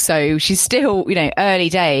back, so she's still, early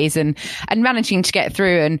days and managing to get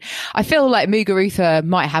through. And I feel like Muguruza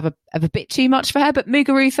might have a bit too much for her, but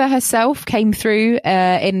Muguruza herself came through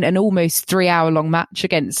in an almost 3-hour-long match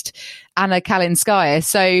against Anna Kalinskaya.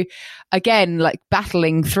 So again, like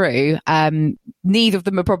battling through, neither of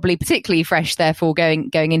them are probably particularly fresh, therefore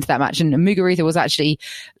going into that match. And Muguruza was actually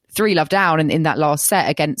 3-love down in that last set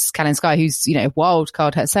against Kalinskaya, who's, wild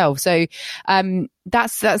card herself. So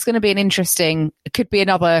that's going to be an interesting, it could be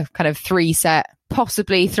another kind of 3-set,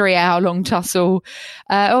 possibly 3-hour-long tussle,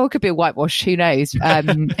 or it could be a whitewash, who knows.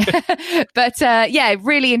 But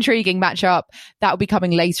really intriguing matchup. That will be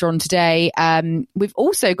coming later on today. We've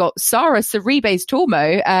also got Sara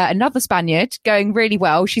Sorribes-Tormo, another Spaniard, going really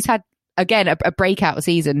well. She's had, again, a breakout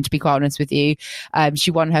season, to be quite honest with you.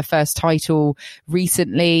 She won her first title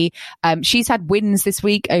recently. She's had wins this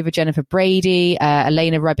week over Jennifer Brady,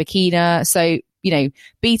 Elena Rybakina. So,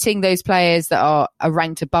 beating those players that are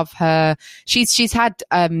ranked above her. She's had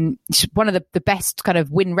one of the best kind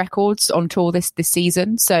of win records on tour this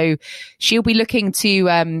season. So she'll be looking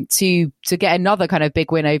to get another kind of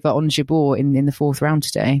big win over on Jabeur in the fourth round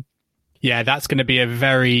today. Yeah, that's going to be a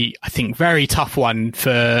very tough one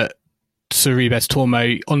for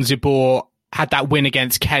Sorribes-Tormo. Jabeur had that win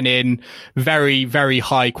against Kenin, very, very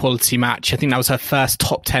high quality match. I think that was her first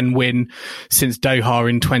top 10 win since Doha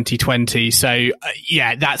in 2020. So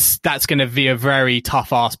that's going to be a very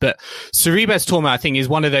tough ask. But Sorribes-Tormo, I think, is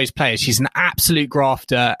one of those players. She's an absolute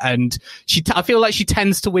grafter, and I feel like she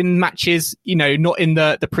tends to win matches, not in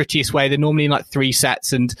the prettiest way. They're normally in like 3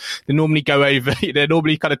 sets, and they normally go over, they're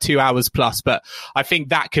normally kind of 2 hours plus. But I think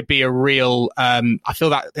that could be a real, I feel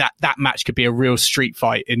that match could be a real street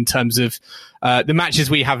fight in terms of, the matches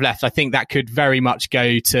we have left. I think that could very much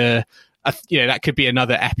go to, that could be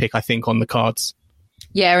another epic, I think, on the cards.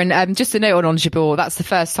 Yeah, and just a note on Jabeur, that's the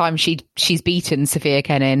first time she's beaten Sofia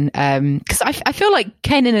Kenin. Because I feel like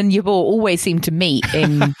Kenin and Jabeur always seem to meet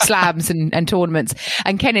in slams and tournaments.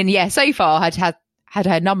 And Kenin, so far had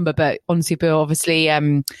her number, but on Jabeur obviously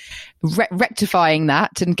rectifying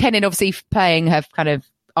that. And Kenin obviously playing her kind of,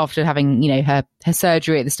 after having, her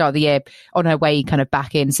surgery at the start of the year, on her way kind of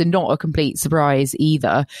back in. So not a complete surprise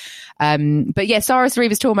either. But yeah, Sara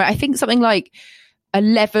Sorribes-Tormo, I think something like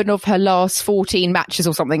 11 of her last 14 matches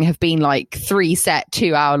or something have been like 3-set,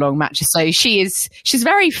 2-hour-long matches. So she's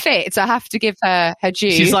very fit. So I have to give her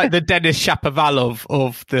due. She's like the Denis Shapovalov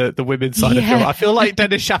of the women's side of it. I feel like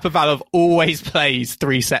Denis Shapovalov always plays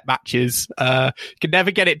 3-set matches. Can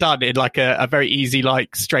never get it done in like a very easy,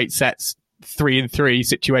 like straight sets, 3-3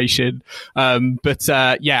 situation.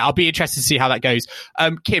 I'll be interested to see how that goes.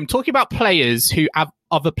 Kim, talking about players who have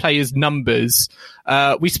other players' numbers,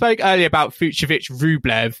 we spoke earlier about Fucsovics,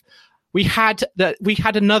 Rublev. We had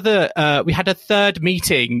a third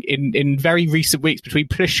meeting in very recent weeks between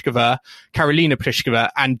Pliskova, Karolina Pliskova,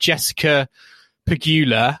 and Jessica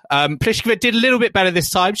Pegula. Pliskova did a little bit better this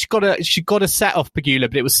time. She got a set off Pegula,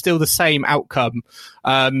 but it was still the same outcome.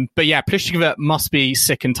 But yeah, Pliskova must be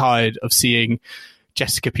sick and tired of seeing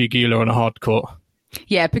Jessica Pegula on a hard court.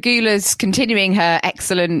 Yeah, Pegula's continuing her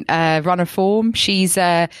excellent run of form. She's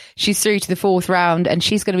through to the fourth round, and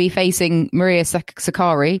she's going to be facing Maria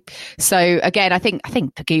Sakkari. So again, I think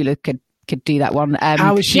Pegula could do that one.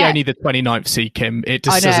 How is she only the 29th seed, Kim? It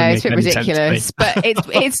just doesn't make any ridiculous. sense to me. But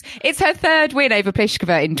it's her third win over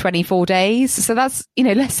Pliskova in 24 days. So that's,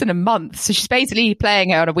 less than a month. So she's basically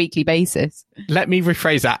playing her on a weekly basis. Let me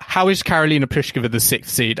rephrase that. How is Karolina Pliskova the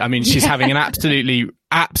sixth seed? I mean, she's having an absolutely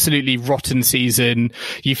rotten season.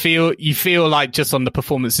 You feel like just on the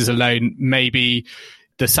performances alone, maybe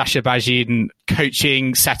the Sasha Bajin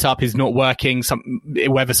coaching setup is not working.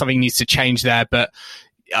 Whether something needs to change there, but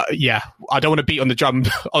I don't want to beat on the drum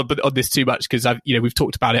on this too much because we've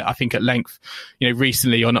talked about it, I think, at length,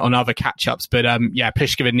 recently on other catch ups. But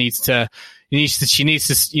Pliskova needs to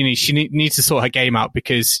sort her game out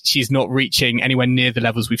because she's not reaching anywhere near the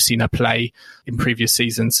levels we've seen her play in previous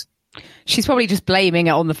seasons. She's probably just blaming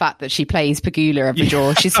it on the fact that she plays Pegula every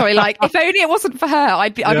draw. She's probably like, if only it wasn't for her,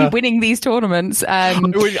 I'd be winning these tournaments.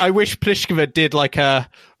 I wish Pliskova did like a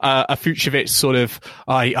Fucsovics sort of,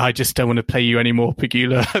 I just don't want to play you anymore,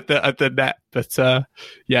 Pegula, at the net. But I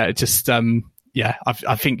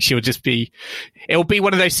think it'll be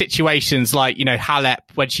one of those situations like, Halep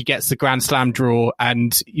when she gets the Grand Slam draw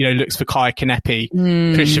and, looks for Kaya Kanepi.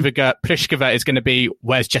 Pliskova is going to be,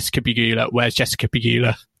 where's Jessica Pegula? Where's Jessica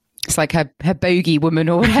Pegula? It's like her bogey woman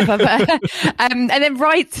or whatever. And then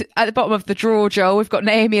right at the bottom of the draw, Joel, we've got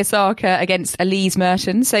Naomi Osaka against Elise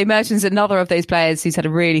Mertens. So Mertens, another of those players who's had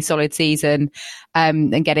a really solid season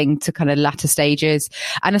and getting to kind of latter stages.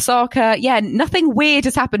 And Osaka, nothing weird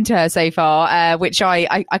has happened to her so far, which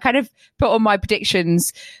I kind of put on my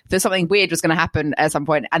predictions that something weird was going to happen at some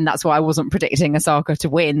point, and that's why I wasn't predicting Osaka to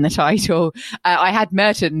win the title. I had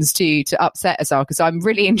Mertens to upset Osaka, so I'm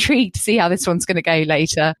really intrigued to see how this one's going to go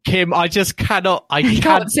later. Kim, I just cannot. I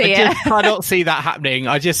cannot see that happening.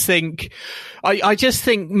 I just think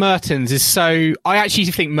Mertens is so. I actually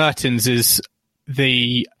think Mertens is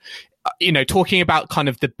the. Talking about kind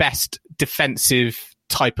of the best defensive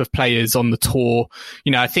type of players on the tour.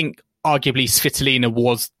 I think arguably Svitolina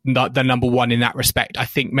was the number one in that respect. I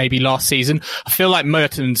think maybe last season. I feel like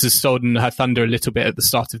Mertens has stolen her thunder a little bit at the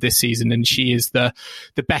start of this season, and she is the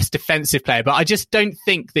best defensive player. But I just don't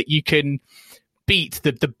think that you can beat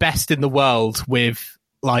the best in the world with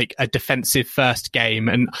like a defensive first game.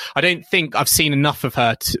 And I don't think I've seen enough of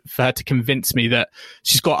her for her to convince me that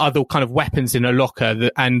she's got other kind of weapons in her locker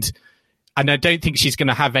and I don't think she's going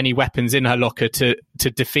to have any weapons in her locker to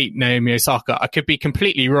defeat Naomi Osaka. I could be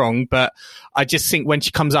completely wrong, but I just think when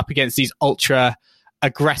she comes up against these ultra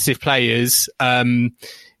aggressive players,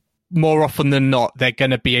 more often than not, they're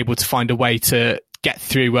going to be able to find a way to get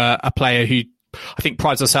through a player who I think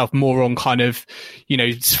prides herself more on kind of,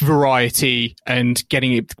 variety and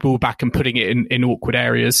getting the ball back and putting it in awkward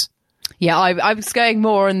areas. Yeah, I was going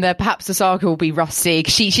more on the perhaps Osaka will be rusty.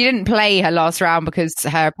 She didn't play her last round because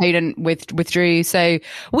her opponent withdrew. So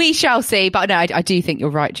we shall see. But no, I do think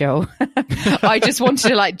you're right, Joel. I just wanted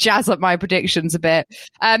to jazz up my predictions a bit,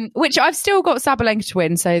 which I've still got Sabalenka to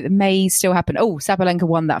win. So it may still happen. Oh, Sabalenka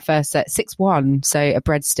won that first set 6-1. So a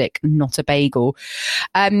breadstick, not a bagel.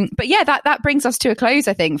 But yeah, that brings us to a close,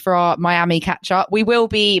 I think, for our Miami catch up. We will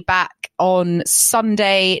be back on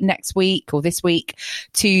Sunday next week or this week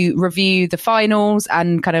to review the finals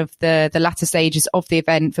and kind of the latter stages of the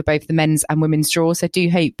event for both the men's and women's draw. So do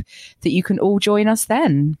hope that you can all join us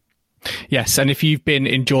then. Yes, and if you've been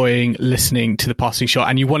enjoying listening to The Passing Shot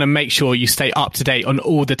and you want to make sure you stay up to date on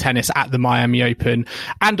all the tennis at the Miami Open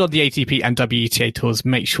and on the ATP and WTA tours,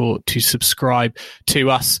 make sure to subscribe to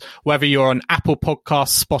us, whether you're on Apple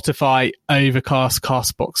Podcasts, Spotify, Overcast,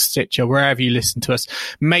 Castbox, Stitcher, wherever you listen to us.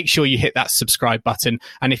 Make sure you hit that subscribe button.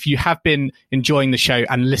 And if you have been enjoying the show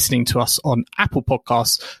and listening to us on Apple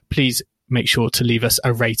Podcasts, please make sure to leave us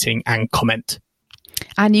a rating and comment.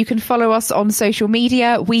 And you can follow us on social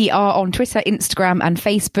media. We are on Twitter, Instagram and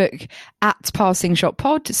Facebook at Passing Shot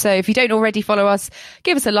Pod. So if you don't already follow us,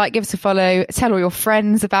 give us a like, give us a follow, tell all your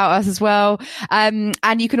friends about us as well. And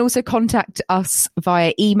you can also contact us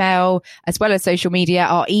via email as well as social media.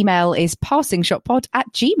 Our email is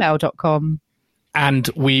passingshotpod@gmail.com. And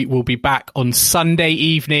we will be back on Sunday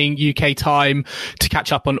evening UK time to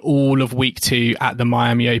catch up on all of week 2 at the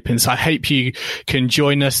Miami Open. So I hope you can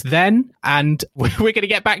join us then. And we're going to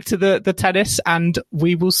get back to the tennis, and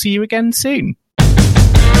we will see you again soon.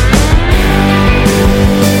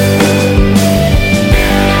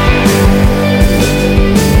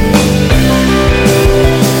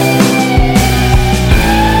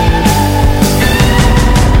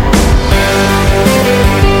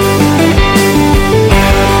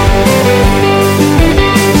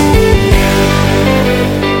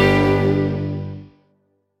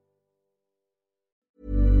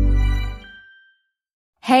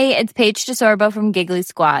 Hey, it's Paige DeSorbo from Giggly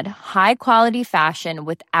Squad. High quality fashion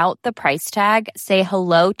without the price tag. Say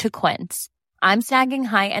hello to Quince. I'm snagging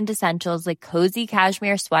high-end essentials like cozy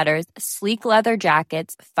cashmere sweaters, sleek leather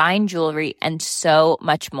jackets, fine jewelry, and so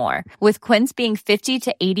much more. With Quince being 50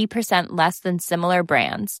 to 80% less than similar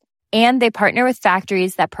brands. And they partner with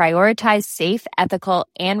factories that prioritize safe, ethical,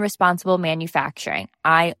 and responsible manufacturing.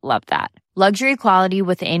 I love that. Luxury quality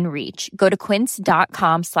within reach. Go to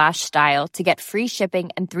quince.com/style to get free shipping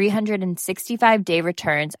and 365-day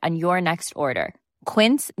returns on your next order.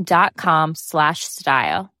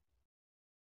 Quince.com/style.